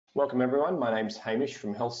Welcome everyone, my name's Hamish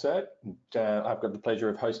from HealthCert. I've got the pleasure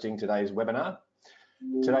of hosting today's webinar.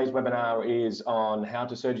 Today's webinar is on how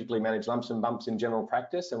to surgically manage lumps and bumps in general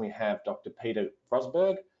practice, and we have Dr. Peter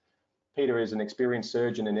Grossberg. Peter is an experienced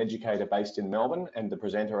surgeon and educator based in Melbourne and the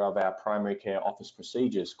presenter of our Primary Care Office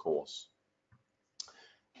Procedures course.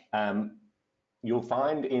 You'll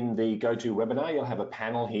find in the GoToWebinar, you'll have a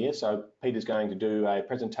panel here. So Peter's going to do a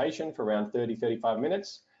presentation for around 30-35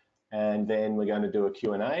 minutes. And then we're going to do a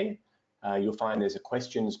Q&A. You'll find there's a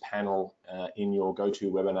questions panel in your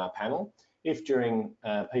GoToWebinar panel. If during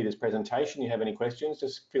Peter's presentation you have any questions,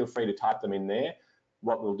 just feel free to type them in there.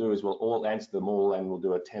 What we'll do is we'll all answer them all, and we'll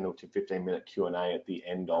do a 10 or 15 minute Q&A at the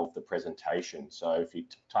end of the presentation. So if you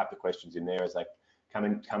type the questions in there as they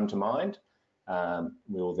come to mind,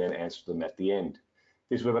 we'll then answer them at the end.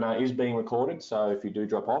 This webinar is being recorded, so if you do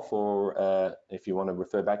drop off or if you want to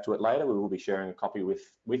refer back to it later, we will be sharing a copy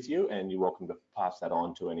with you, and you're welcome to pass that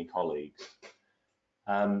on to any colleagues.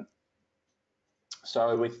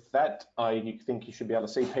 So with that, I think you should be able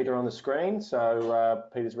to see Peter on the screen. So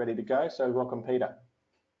Peter's ready to go, so welcome Peter.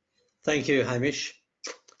 Thank you, Hamish.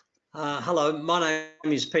 Hello, my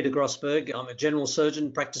name is Peter Grossberg. I'm a general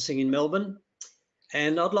surgeon practicing in Melbourne,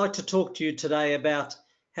 and I'd like to talk to you today about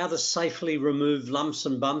how to safely remove lumps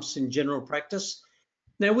and bumps in general practice.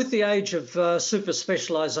 Now, with the age of super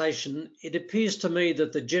specialisation, it appears to me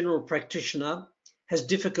that the general practitioner has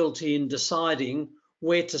difficulty in deciding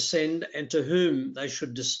where to send and to whom they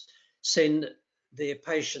should send their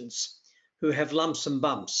patients who have lumps and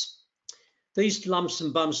bumps. These lumps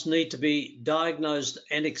and bumps need to be diagnosed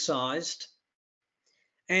and excised.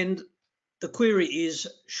 And the query is,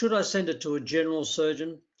 should I send it to a general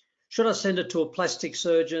surgeon? Should I send it to a plastic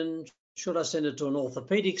surgeon? Should I send it to an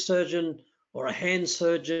orthopedic surgeon or a hand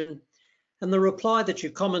surgeon? And the reply that you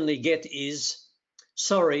commonly get is,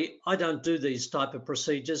 sorry, I don't do these type of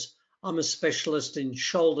procedures. I'm a specialist in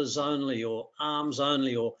shoulders only, or arms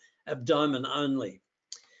only, or abdomen only.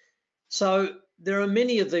 So there are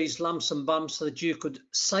many of these lumps and bumps that you could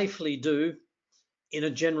safely do in a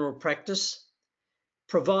general practice,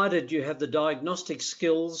 provided you have the diagnostic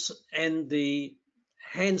skills and the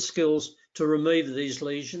hand skills to remove these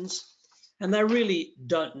lesions, and they really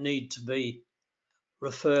don't need to be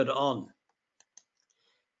referred on.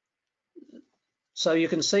 So you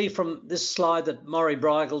can see from this slide that Maury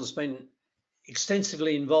Brigel has been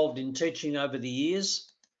extensively involved in teaching over the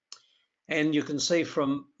years, and you can see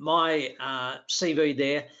from my CV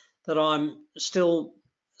there that I'm still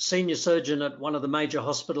senior surgeon at one of the major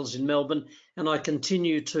hospitals in Melbourne, and I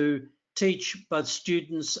continue to teach both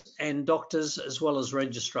students and doctors as well as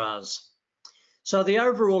registrars. So the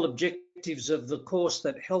overall objectives of the course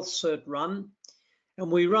that HealthCert run,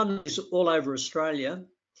 and we run this all over Australia,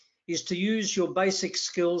 is to use your basic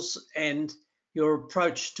skills and your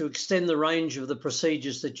approach to extend the range of the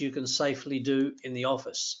procedures that you can safely do in the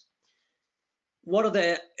office. What are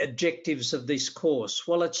the objectives of this course?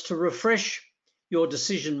 Well, it's to refresh your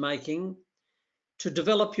decision making, to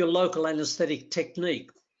develop your local anaesthetic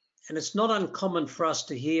technique. And it's not uncommon for us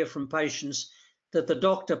to hear from patients that the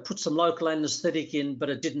doctor put some local anaesthetic in, but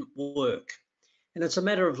it didn't work. And it's a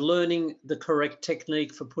matter of learning the correct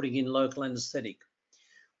technique for putting in local anaesthetic.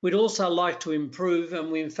 We'd also like to improve,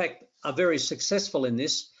 and we in fact are very successful in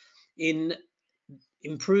this, in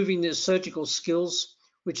improving the surgical skills,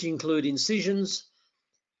 which include incisions,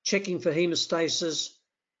 checking for hemostasis,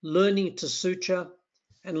 learning to suture,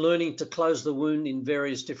 and learning to close the wound in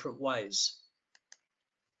various different ways.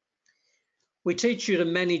 We teach you to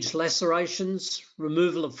manage lacerations,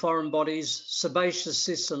 removal of foreign bodies, sebaceous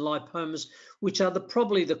cysts and lipomas, which are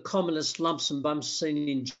probably the commonest lumps and bumps seen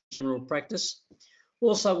in general practice.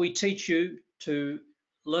 Also, we teach you to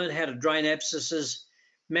learn how to drain abscesses,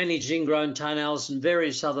 manage ingrown toenails, and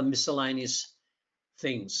various other miscellaneous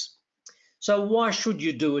things. So why should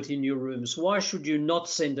you do it in your rooms? Why should you not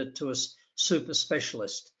send it to a super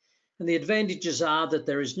specialist? And the advantages are that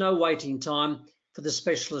there is no waiting time for the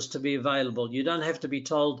specialist to be available. You don't have to be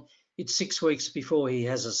told it's 6 weeks before he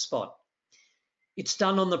has a spot. It's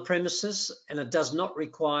done on the premises, and it does not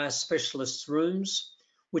require specialists' rooms,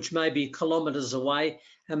 which may be kilometres away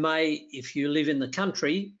and may, if you live in the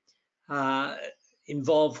country,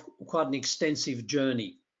 involve quite an extensive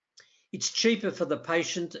journey. It's cheaper for the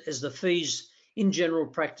patient, as the fees in general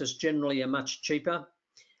practice generally are much cheaper,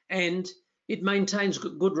 and it maintains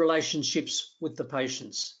good relationships with the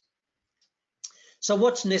patients. So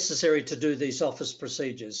what's necessary to do these office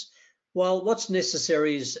procedures? Well, what's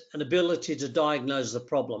necessary is an ability to diagnose the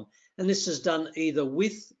problem, and this is done either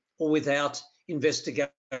with or without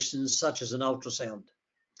investigations such as an ultrasound.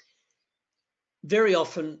 Very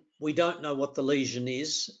often we don't know what the lesion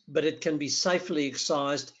is, but it can be safely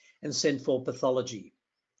excised and sent for pathology.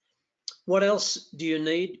 What else do you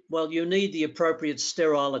need? Well, you need the appropriate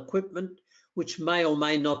sterile equipment, which may or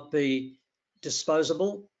may not be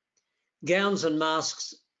disposable. Gowns and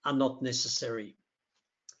masks are not necessary.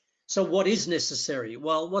 So what is necessary?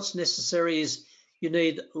 Well, what's necessary is you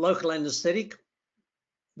need local anaesthetic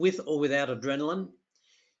with or without adrenaline.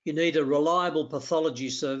 You need a reliable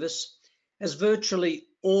pathology service, as virtually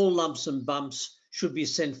all lumps and bumps should be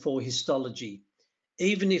sent for histology,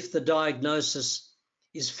 even if the diagnosis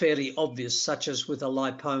is fairly obvious, such as with a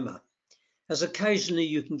lipoma, as occasionally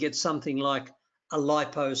you can get something like a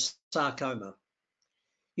liposarcoma.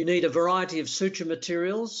 You need a variety of suture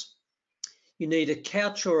materials. You need a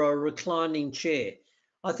couch or a reclining chair.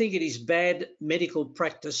 I think it is bad medical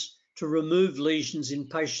practice to remove lesions in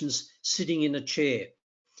patients sitting in a chair,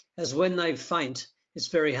 as when they faint, it's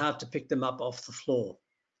very hard to pick them up off the floor.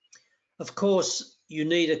 Of course, you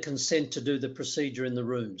need a consent to do the procedure in the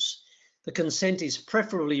rooms. The consent is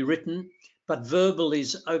preferably written, but verbal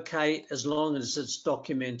is okay as long as it's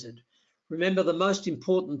documented. Remember, the most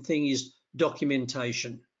important thing is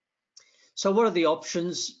documentation. So what are the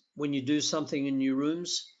options when you do something in your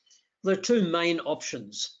rooms? There are two main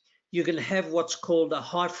options. You can have what's called a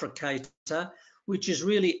hyfricator, which is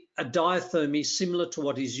really a diathermy similar to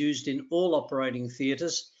what is used in all operating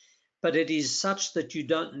theatres, but it is such that you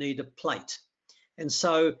don't need a plate. And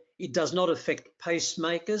so it does not affect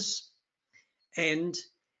pacemakers, and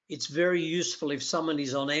it's very useful if someone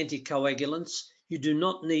is on anticoagulants. You do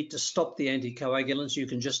not need to stop the anticoagulants. You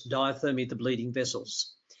can just diathermy the bleeding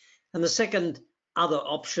vessels. And the second other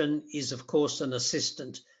option is, of course, an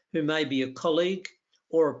assistant who may be a colleague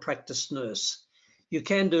or a practice nurse. You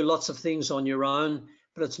can do lots of things on your own,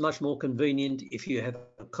 but it's much more convenient if you have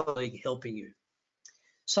a colleague helping you.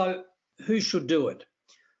 So who should do it?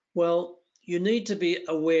 Well, you need to be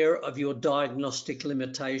aware of your diagnostic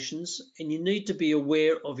limitations, and you need to be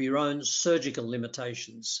aware of your own surgical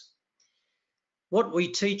limitations. What we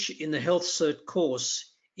teach in the HealthCert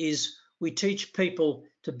course is we teach people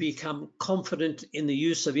to become confident in the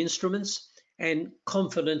use of instruments and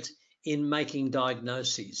confident in making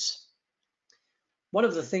diagnoses. One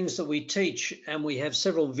of the things that we teach, and we have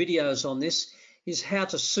several videos on this, is how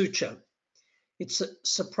to suture. It's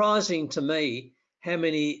surprising to me how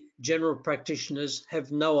many general practitioners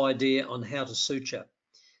have no idea on how to suture.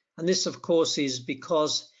 And this, of course, is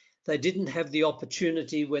because they didn't have the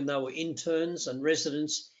opportunity when they were interns and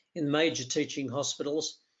residents in major teaching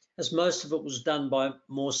hospitals, as most of it was done by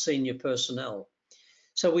more senior personnel.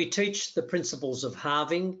 So we teach the principles of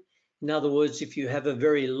halving. In other words, if you have a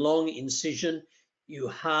very long incision, you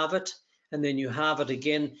halve it, and then you halve it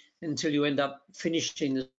again until you end up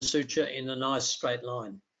finishing the suture in a nice straight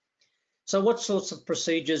line. So what sorts of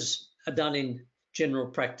procedures are done in general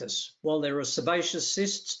practice? Well, there are sebaceous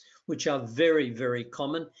cysts, which are very, very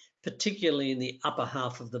common, particularly in the upper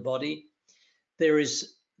half of the body. There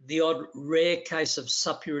is the odd rare case of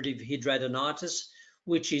suppurative hidradenitis,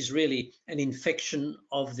 which is really an infection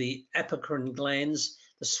of the apocrine glands,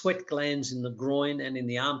 the sweat glands in the groin and in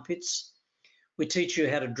the armpits. We teach you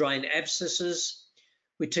how to drain abscesses.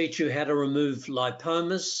 We teach you how to remove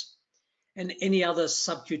lipomas and any other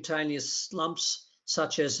subcutaneous lumps,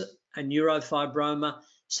 such as a neurofibroma,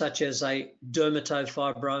 such as a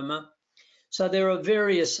dermatofibroma. So there are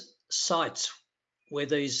various sites where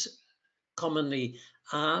these commonly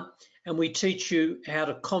are, and we teach you how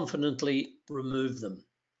to confidently remove them.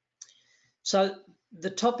 So the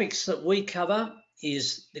topics that we cover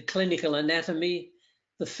is the clinical anatomy,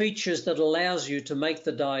 the features that allows you to make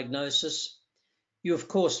the diagnosis. You, of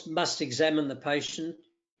course, must examine the patient.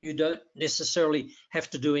 You don't necessarily have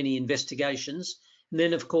to do any investigations. And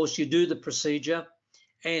then, of course, you do the procedure,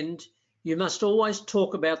 and you must always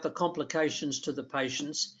talk about the complications to the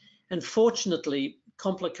patients. And fortunately,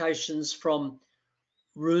 complications from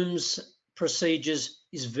rooms procedures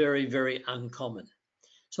is very, very uncommon.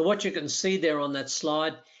 So what you can see there on that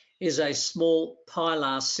slide is a small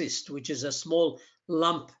pilar cyst, which is a small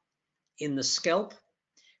lump in the scalp.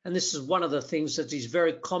 And this is one of the things that is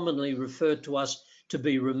very commonly referred to us to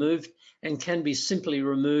be removed and can be simply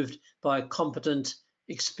removed by a competent,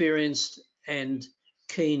 experienced and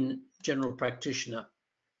keen general practitioner.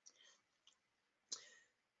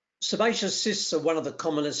 Sebaceous cysts are one of the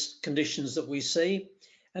commonest conditions that we see,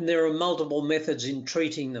 and there are multiple methods in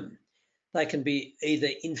treating them. They can be either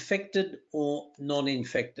infected or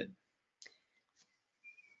non-infected.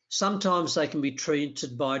 Sometimes they can be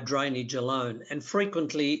treated by drainage alone, and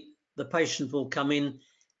frequently the patient will come in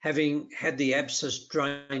having had the abscess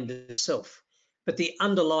drained itself. but the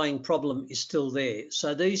underlying problem is still there.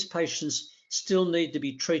 So these patients still need to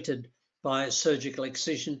be treated by surgical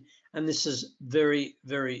excision, and this is very,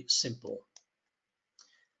 very simple.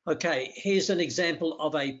 Okay, here's an example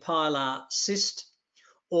of a pilar cyst,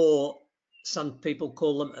 or some people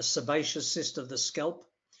call them a sebaceous cyst of the scalp.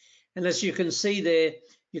 And as you can see there,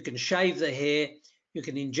 you can shave the hair, you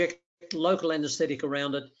can inject local anesthetic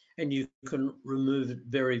around it, and you can remove it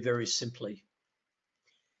very, very simply.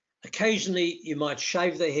 Occasionally, you might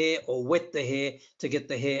shave the hair or wet the hair to get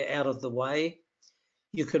the hair out of the way.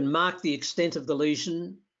 You can mark the extent of the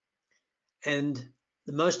lesion, and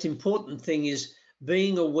the most important thing is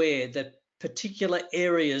being aware that particular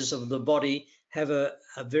areas of the body have a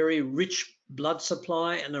very rich blood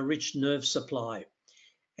supply and a rich nerve supply.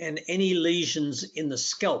 And any lesions in the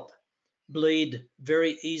scalp bleed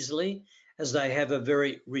very easily as they have a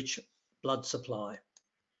very rich blood supply.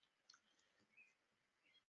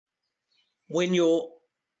 When you're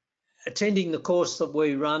attending the course that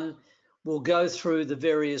we run, we'll go through the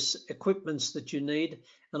various equipments that you need,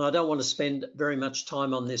 and I don't want to spend very much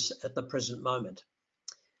time on this at the present moment.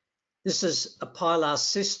 This is a pilar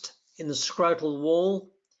cyst in the scrotal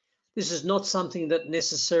wall. This is not something that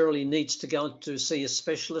necessarily needs to go to see a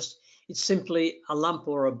specialist. It's simply a lump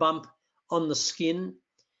or a bump on the skin.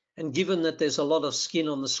 And given that there's a lot of skin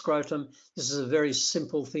on the scrotum, this is a very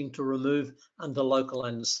simple thing to remove under local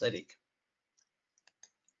anaesthetic.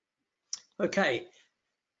 Okay.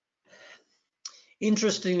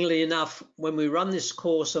 Interestingly enough, when we run this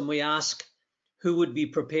course and we ask who would be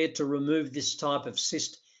prepared to remove this type of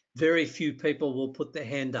cyst, very few people will put their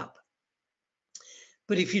hand up.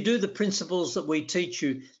 But if you do the principles that we teach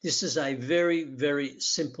you, this is a very, very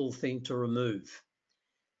simple thing to remove.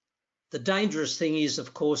 The dangerous thing is,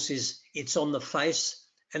 of course, is it's on the face,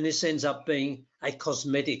 and this ends up being a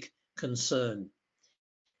cosmetic concern.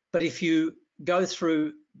 But if you go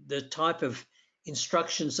through the type of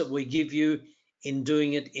instructions that we give you in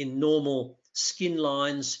doing it in normal skin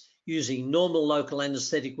lines, using normal local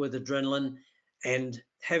anaesthetic with adrenaline, and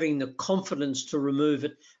having the confidence to remove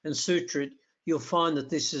it and suture it, you'll find that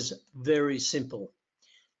this is very simple.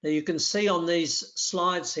 Now you can see on these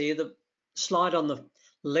slides here, the slide on the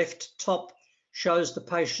left top shows the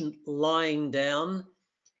patient lying down.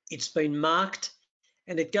 It's been marked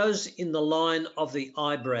and it goes in the line of the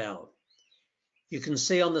eyebrow. You can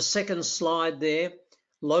see on the second slide there,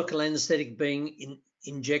 local anaesthetic being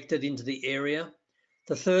injected into the area.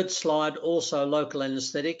 The third slide, also local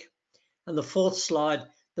anaesthetic. And the fourth slide,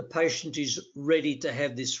 the patient is ready to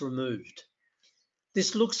have this removed.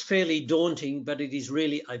 This looks fairly daunting, but it is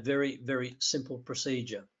really a very, very simple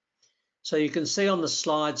procedure. So you can see on the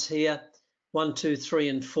slides here, 1, 2, 3,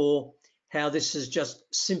 and 4, how this is just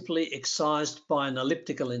simply excised by an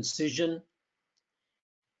elliptical incision.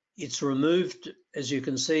 It's removed, as you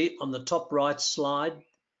can see on the top right slide.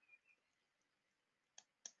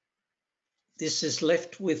 This is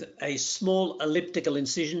left with a small elliptical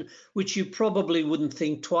incision, which you probably wouldn't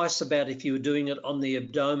think twice about if you were doing it on the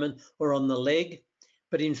abdomen or on the leg,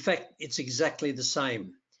 but in fact, it's exactly the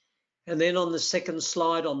same. And then on the second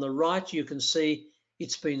slide on the right, you can see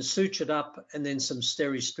it's been sutured up and then some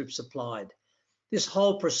steri strips applied. This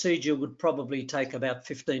whole procedure would probably take about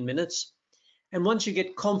 15 minutes. And once you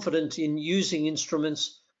get confident in using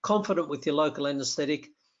instruments, confident with your local anaesthetic,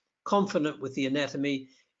 confident with the anatomy,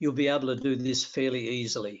 you'll be able to do this fairly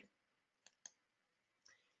easily.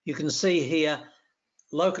 You can see here,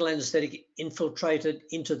 local anaesthetic infiltrated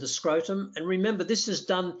into the scrotum. And remember, this is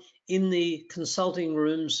done in the consulting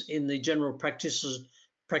rooms, in the general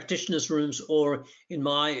practitioners' rooms, or in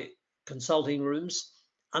my consulting rooms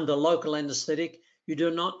under local anaesthetic. You do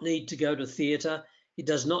not need to go to theatre. It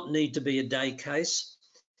does not need to be a day case,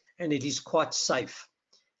 and it is quite safe.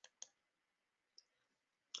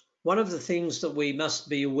 One of the things that we must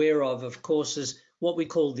be aware of course, is what we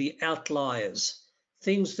call the outliers,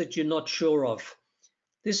 things that you're not sure of.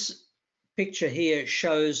 This picture here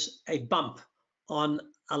shows a bump on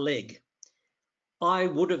a leg. I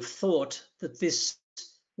would have thought that this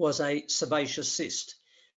was a sebaceous cyst,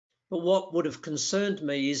 but what would have concerned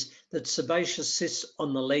me is that sebaceous cysts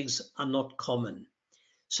on the legs are not common.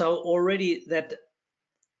 So already that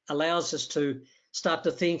allows us to start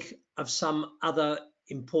to think of some other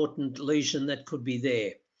important lesion that could be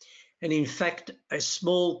there. And in fact, a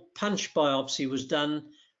small punch biopsy was done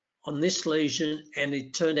on this lesion and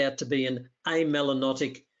it turned out to be an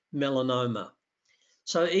amelanotic melanoma.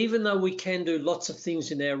 So even though we can do lots of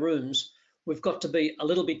things in our rooms, we've got to be a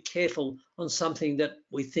little bit careful on something that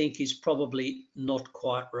we think is probably not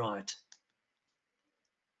quite right.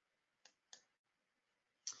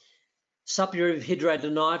 Suppurative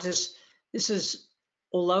hidradenitis, This is,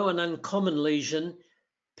 although an uncommon lesion,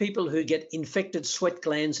 people who get infected sweat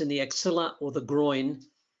glands in the axilla or the groin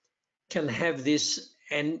can have this,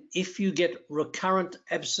 and if you get recurrent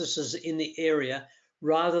abscesses in the area,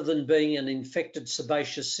 rather than being an infected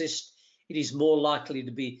sebaceous cyst, it is more likely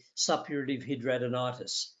to be suppurative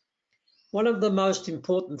hidradenitis. One of the most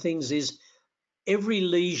important things is every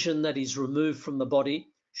lesion that is removed from the body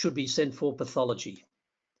should be sent for pathology.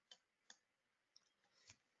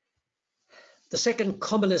 The second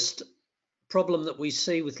commonest problem that we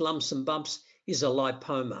see with lumps and bumps is a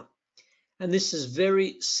lipoma. And this is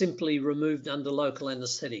very simply removed under local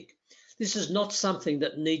anaesthetic. This is not something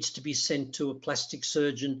that needs to be sent to a plastic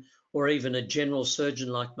surgeon or even a general surgeon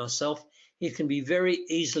like myself. It can be very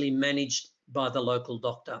easily managed by the local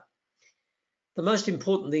doctor. The most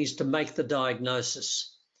important thing is to make the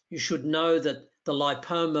diagnosis. You should know that the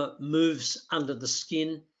lipoma moves under the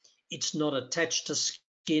skin. It's not attached to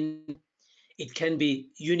skin. It can be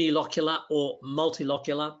unilocular or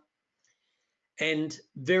multilocular, and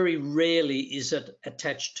very rarely is it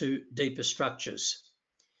attached to deeper structures.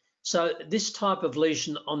 So this type of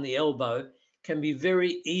lesion on the elbow can be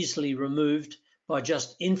very easily removed by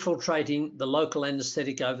just infiltrating the local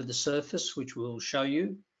anaesthetic over the surface, which we'll show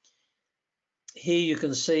you. Here you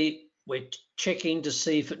can see we're checking to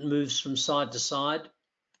see if it moves from side to side.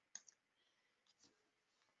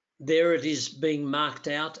 There it is being marked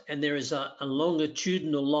out, and there is a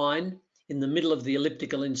longitudinal line in the middle of the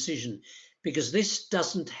elliptical incision, because this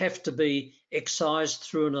doesn't have to be excised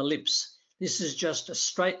through an ellipse. This is just a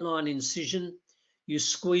straight line incision. You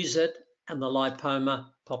squeeze it and the lipoma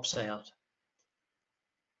pops out.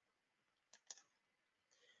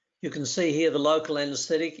 You can see here the local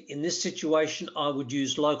anaesthetic. In this situation, I would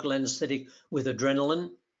use local anaesthetic with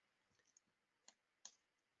adrenaline.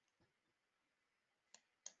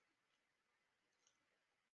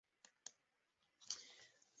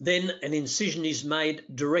 Then an incision is made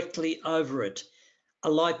directly over it. A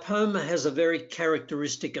lipoma has a very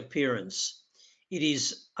characteristic appearance. It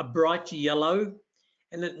is a bright yellow,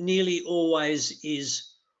 and it nearly always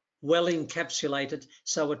is well encapsulated,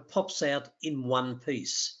 so it pops out in one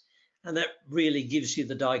piece. And that really gives you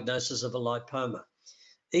the diagnosis of a lipoma.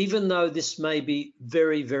 Even though this may be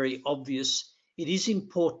very, very obvious, it is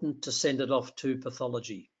important to send it off to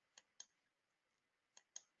pathology.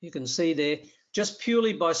 You can see there, just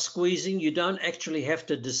purely by squeezing, you don't actually have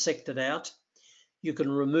to dissect it out. You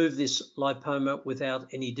can remove this lipoma without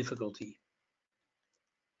any difficulty.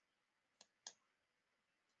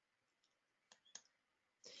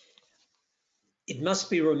 It must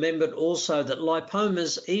be remembered also that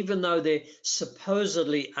lipomas, even though they're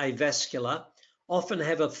supposedly avascular, often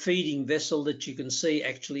have a feeding vessel that you can see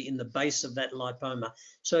actually in the base of that lipoma.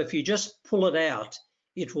 So if you just pull it out,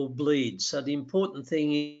 it will bleed. So the important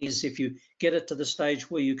thing is, if you get it to the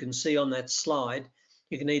stage where you can see on that slide,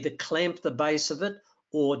 you can either clamp the base of it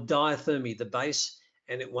or diathermy the base,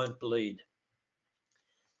 and it won't bleed.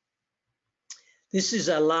 This is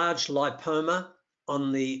a large lipoma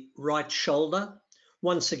on the right shoulder.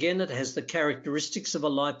 Once again, it has the characteristics of a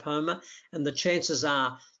lipoma, and the chances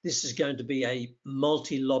are this is going to be a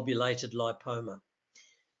multilobulated lipoma.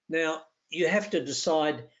 Now, you have to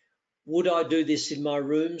decide, would I do this in my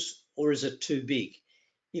rooms or is it too big?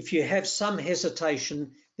 If you have some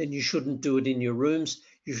hesitation, then you shouldn't do it in your rooms.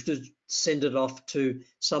 You should send it off to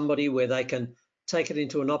somebody where they can take it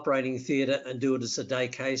into an operating theatre and do it as a day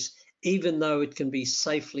case, even though it can be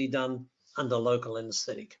safely done under local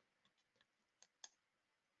anaesthetic.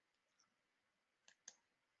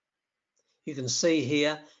 You can see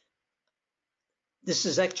here, this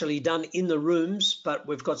is actually done in the rooms, but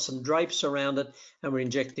we've got some drapes around it and we're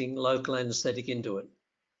injecting local anaesthetic into it.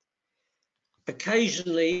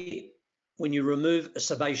 Occasionally, when you remove a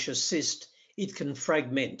sebaceous cyst, it can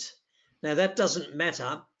fragment. Now that doesn't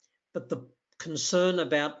matter, but the concern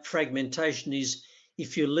about fragmentation is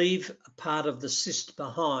if you leave a part of the cyst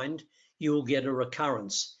behind, you will get a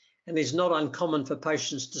recurrence. And it's not uncommon for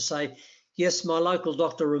patients to say, yes, my local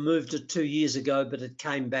doctor removed it 2 years ago, but it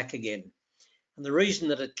came back again. And the reason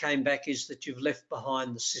that it came back is that you've left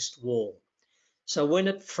behind the cyst wall. So when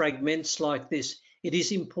it fragments like this, it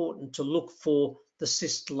is important to look for the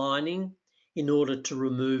cyst lining in order to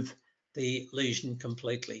remove the lesion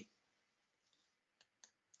completely.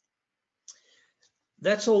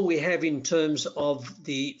 That's all we have in terms of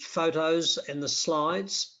the photos and the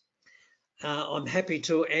slides. I'm happy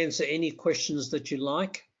to answer any questions that you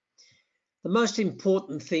like. The most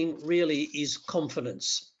important thing really is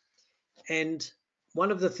confidence. And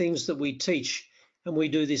one of the things that we teach, and we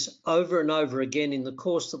do this over and over again in the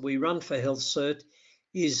course that we run for HealthCert,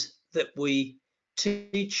 is that we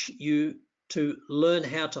teach you to learn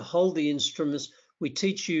how to hold the instruments. We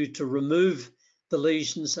teach you to remove the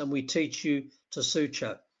lesions, and we teach you to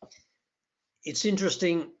suture. It's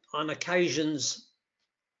interesting, on occasions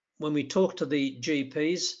when we talk to the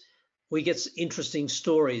GPs, we get interesting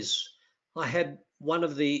stories. I had one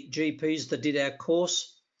of the GPs that did our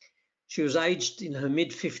course. She was aged in her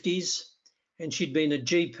mid-50s, and she'd been a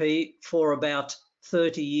GP for about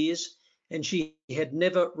 30 years, and she had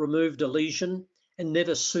never removed a lesion and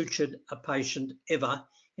never sutured a patient ever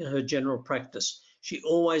in her general practice. She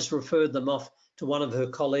always referred them off to one of her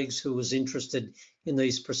colleagues who was interested in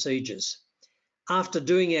these procedures. After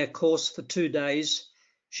doing our course for 2 days,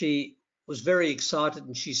 she was very excited,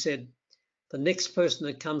 and she said, the next person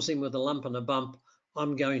that comes in with a lump and a bump,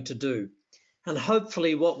 I'm going to do. And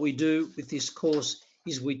hopefully what we do with this course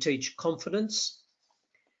is we teach confidence,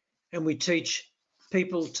 and we teach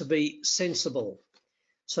people to be sensible.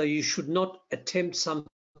 So you should not attempt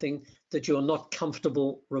something that you're not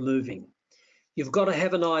comfortable removing. You've got to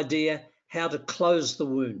have an idea how to close the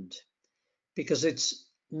wound, because it's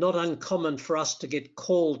not uncommon for us to get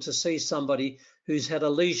called to see somebody who's had a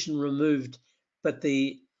lesion removed, but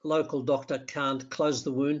the local doctor can't close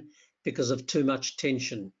the wound because of too much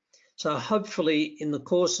tension. So hopefully in the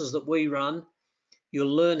courses that we run,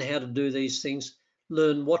 you'll learn how to do these things,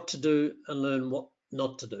 learn what to do and learn what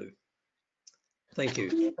not to do. Thank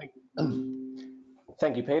you.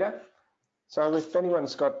 Thank you, Peter. So if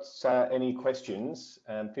anyone's got any questions,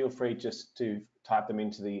 feel free just to type them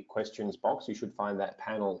into the questions box. You should find that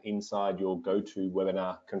panel inside your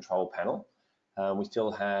GoToWebinar control panel. We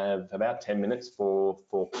still have about 10 minutes for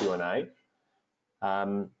Q&A.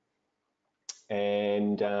 So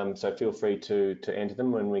feel free to enter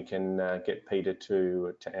them when we can get Peter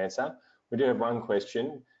to answer. We do have one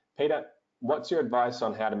question. Peter, what's your advice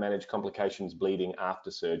on how to manage complications bleeding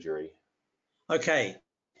after surgery? Okay,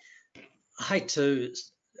 I hate to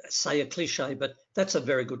say a cliche, but that's a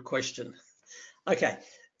very good question. Okay,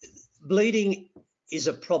 bleeding is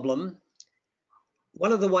a problem.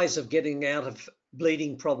 One of the ways of getting out of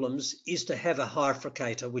bleeding problems is to have a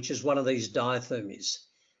hyfricator, which is one of these diathermies.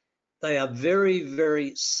 They are very,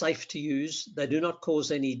 very safe to use. They do not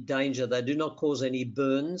cause any danger. They do not cause any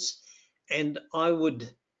burns. And I would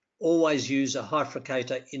always use a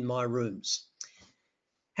hyfricator in my rooms.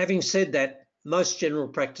 Having said that, most general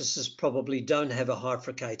practices probably don't have a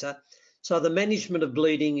hyfricator. So the management of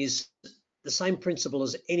bleeding is the same principle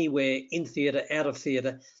as anywhere, in theatre, out of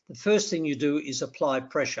theatre. The first thing you do is apply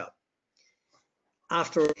pressure.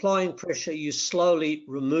 After applying pressure, you slowly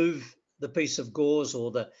remove the piece of gauze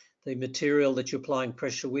or the material that you're applying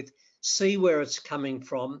pressure with, see where it's coming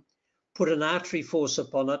from, put an artery force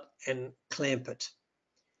upon it and clamp it.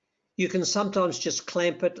 You can sometimes just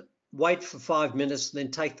clamp it, wait for 5 minutes, then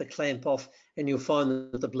take the clamp off, and you'll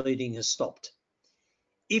find that the bleeding has stopped.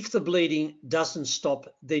 If the bleeding doesn't stop,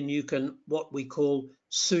 then you can what we call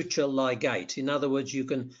suture ligate. In other words, you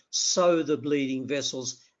can sew the bleeding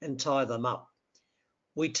vessels and tie them up.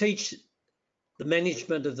 We teach the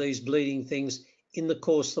management of these bleeding things in the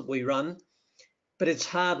course that we run, but it's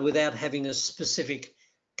hard without having a specific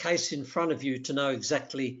case in front of you to know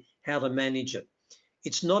exactly how to manage it.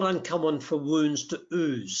 It's not uncommon for wounds to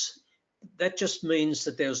ooze. That just means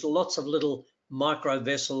that there's lots of little micro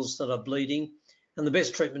vessels that are bleeding, and the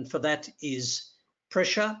best treatment for that is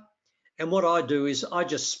pressure. And what I do is I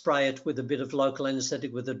just spray it with a bit of local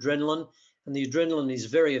anaesthetic with adrenaline, and the adrenaline is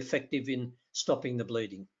very effective in stopping the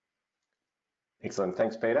bleeding. Excellent,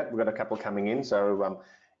 thanks Peter. We've got a couple coming in, so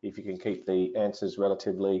if you can keep the answers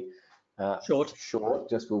relatively short,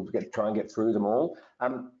 just we'll try and get through them all.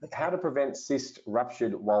 How to prevent cyst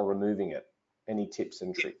ruptured while removing it? Any tips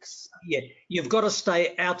and tricks? Yeah, you've got to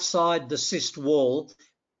stay outside the cyst wall,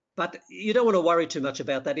 but you don't want to worry too much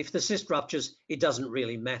about that. If the cyst ruptures, it doesn't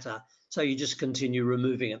really matter, so you just continue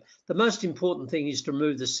removing it. The most important thing is to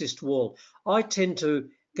remove the cyst wall. I tend to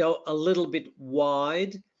go a little bit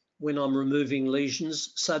wide when I'm removing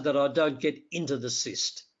lesions so that I don't get into the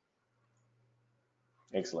cyst.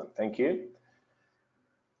 Excellent, thank you.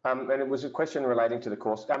 And it was a question relating to the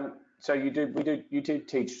course. So you do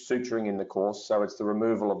teach suturing in the course, so it's the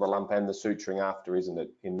removal of the lump and the suturing after, isn't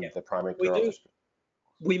it, in the primary care office?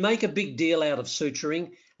 We make a big deal out of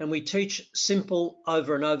suturing, and we teach simple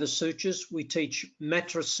over and over sutures. We teach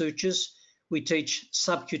mattress sutures. We teach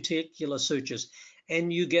subcuticular sutures,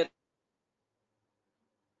 and you get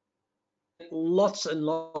lots and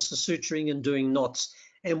lots of suturing and doing knots.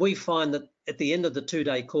 And we find that at the end of the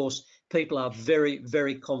 2-day course, people are very,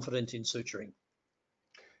 very confident in suturing.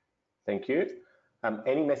 Thank you.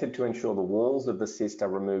 Any method to ensure the walls of the cyst are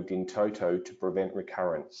removed in toto to prevent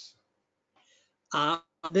recurrence? No,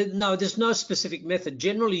 there's no specific method.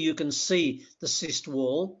 Generally, you can see the cyst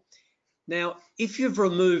wall. Now, if you've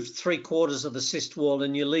removed 3/4 of the cyst wall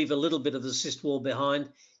and you leave a little bit of the cyst wall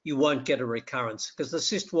behind, you won't get a recurrence, because the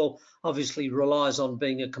cyst wall obviously relies on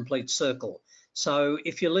being a complete circle. So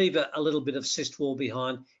if you leave a little bit of cyst wall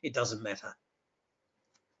behind, it doesn't matter.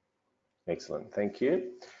 Excellent, thank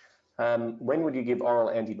you. When would you give oral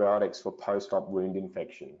antibiotics for post-op wound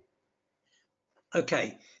infection?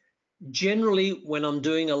 Okay, generally when I'm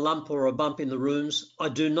doing a lump or a bump in the rooms, I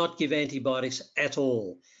do not give antibiotics at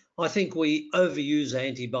all. I think we overuse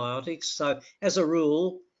antibiotics. So as a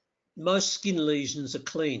rule, most skin lesions are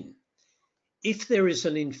clean. If there is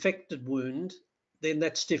an infected wound, then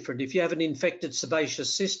that's different. If you have an infected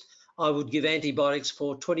sebaceous cyst, I would give antibiotics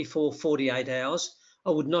for 24, 48 hours.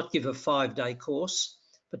 I would not give a 5-day course,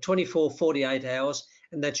 but 24, 48 hours,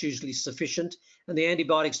 and that's usually sufficient. And the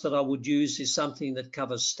antibiotics that I would use is something that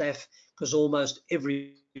covers staph, because almost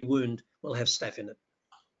every wound will have staph in it.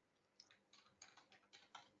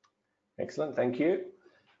 Excellent, thank you.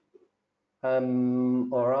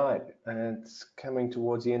 All right, it's coming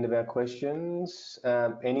towards the end of our questions.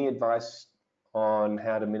 Any advice on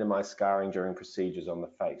how to minimize scarring during procedures on the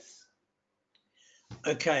face?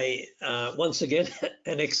 Okay, once again,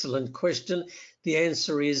 an excellent question. The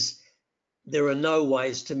answer is there are no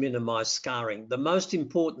ways to minimize scarring. The most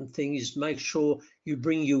important thing is make sure you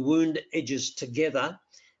bring your wound edges together.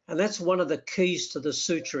 And that's one of the keys to the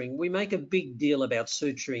suturing. We make a big deal about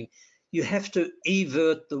suturing. You have to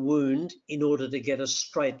evert the wound in order to get a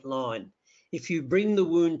straight line. If you bring the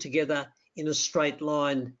wound together in a straight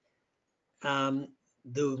line, the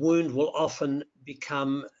wound will often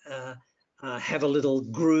become have a little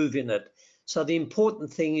groove in it. So the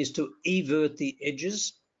important thing is to evert the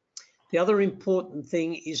edges. The other important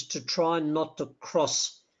thing is to try not to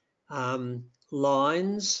cross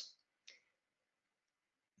lines.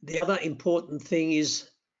 The other important thing is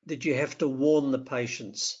that you have to warn the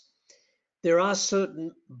patients. There are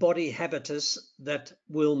certain body habitus that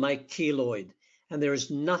will make keloid, and there is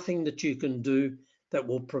nothing that you can do that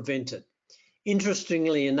will prevent it.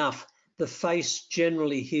 Interestingly enough, the face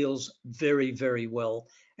generally heals very, very well.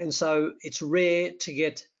 And so it's rare to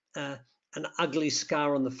get an ugly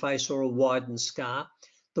scar on the face or a widened scar.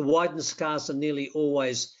 The widened scars are nearly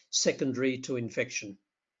always secondary to infection.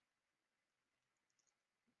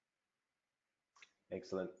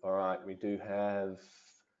 Excellent. All right, we do have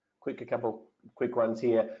a couple quick ones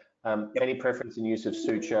here. Any preference in use of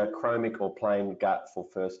suture, chromic or plain gut for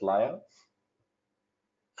first layer?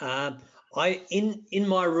 In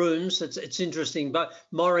my rooms, it's interesting, but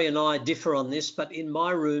Maury and I differ on this, but in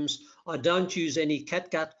my rooms, I don't use any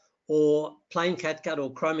catgut or plain catgut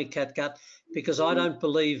or chromic catgut, because I don't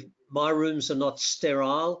believe my rooms are not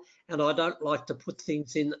sterile, and I don't like to put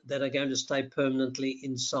things in that are going to stay permanently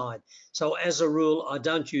inside. So as a rule, I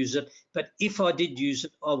don't use it, but if I did use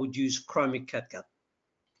it, I would use chromic catgut.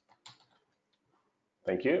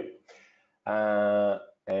 Thank you.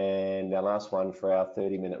 And our last one for our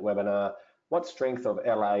 30-minute webinar, what strength of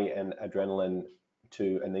LA and adrenaline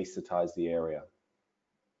to anaesthetize the area?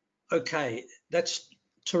 Okay, that's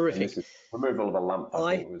terrific. And this is removal of a lump,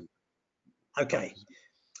 I think it was. Okay,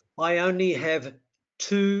 I only have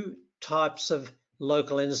 2 types of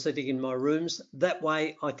local anaesthetic in my rooms. That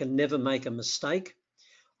way I can never make a mistake.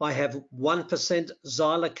 I have 1%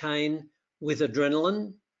 xylocaine with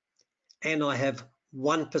adrenaline, and I have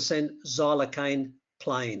 1% xylocaine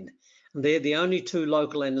plain. And they're the only 2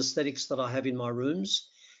 local anaesthetics that I have in my rooms.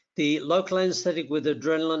 The local anaesthetic with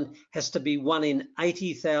adrenaline has to be 1 in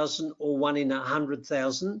 80,000 or 1 in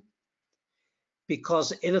 100,000,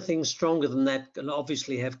 because anything stronger than that can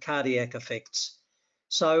obviously have cardiac effects.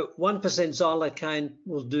 So 1% xylocaine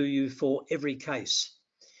will do you for every case.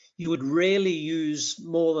 You would rarely use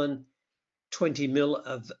more than 20 mil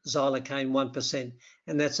of xylocaine 1%,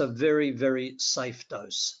 and that's a very, very safe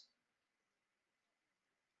dose.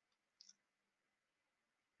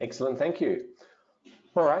 Excellent, thank you.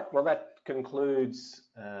 All right, well, that concludes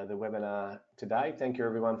the webinar today. Thank you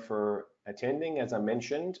everyone for attending. As I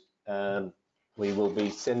mentioned, we will be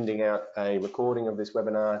sending out a recording of this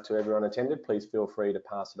webinar to everyone attended. Please feel free to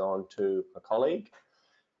pass it on to a colleague.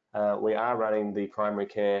 We are running the primary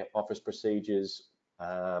care office procedures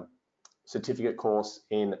certificate course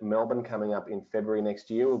in Melbourne coming up in February next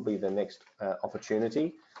year. Will be the next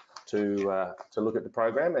opportunity to look at the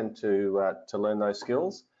program and to learn those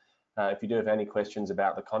skills. If you do have any questions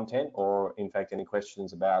about the content, or in fact any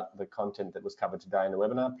questions about the content that was covered today in the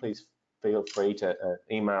webinar, please feel free to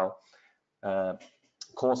email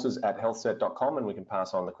courses@healthcert.com, and we can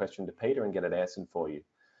pass on the question to Peter and get it answered for you.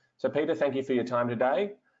 So Peter, thank you for your time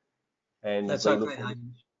today. And That's we okay, look forward to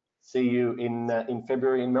Hamish. see you in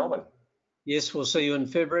February in Melbourne. Yes, we'll see you in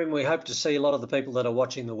February, and we hope to see a lot of the people that are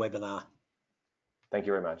watching the webinar. Thank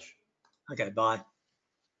you very much. Okay, bye.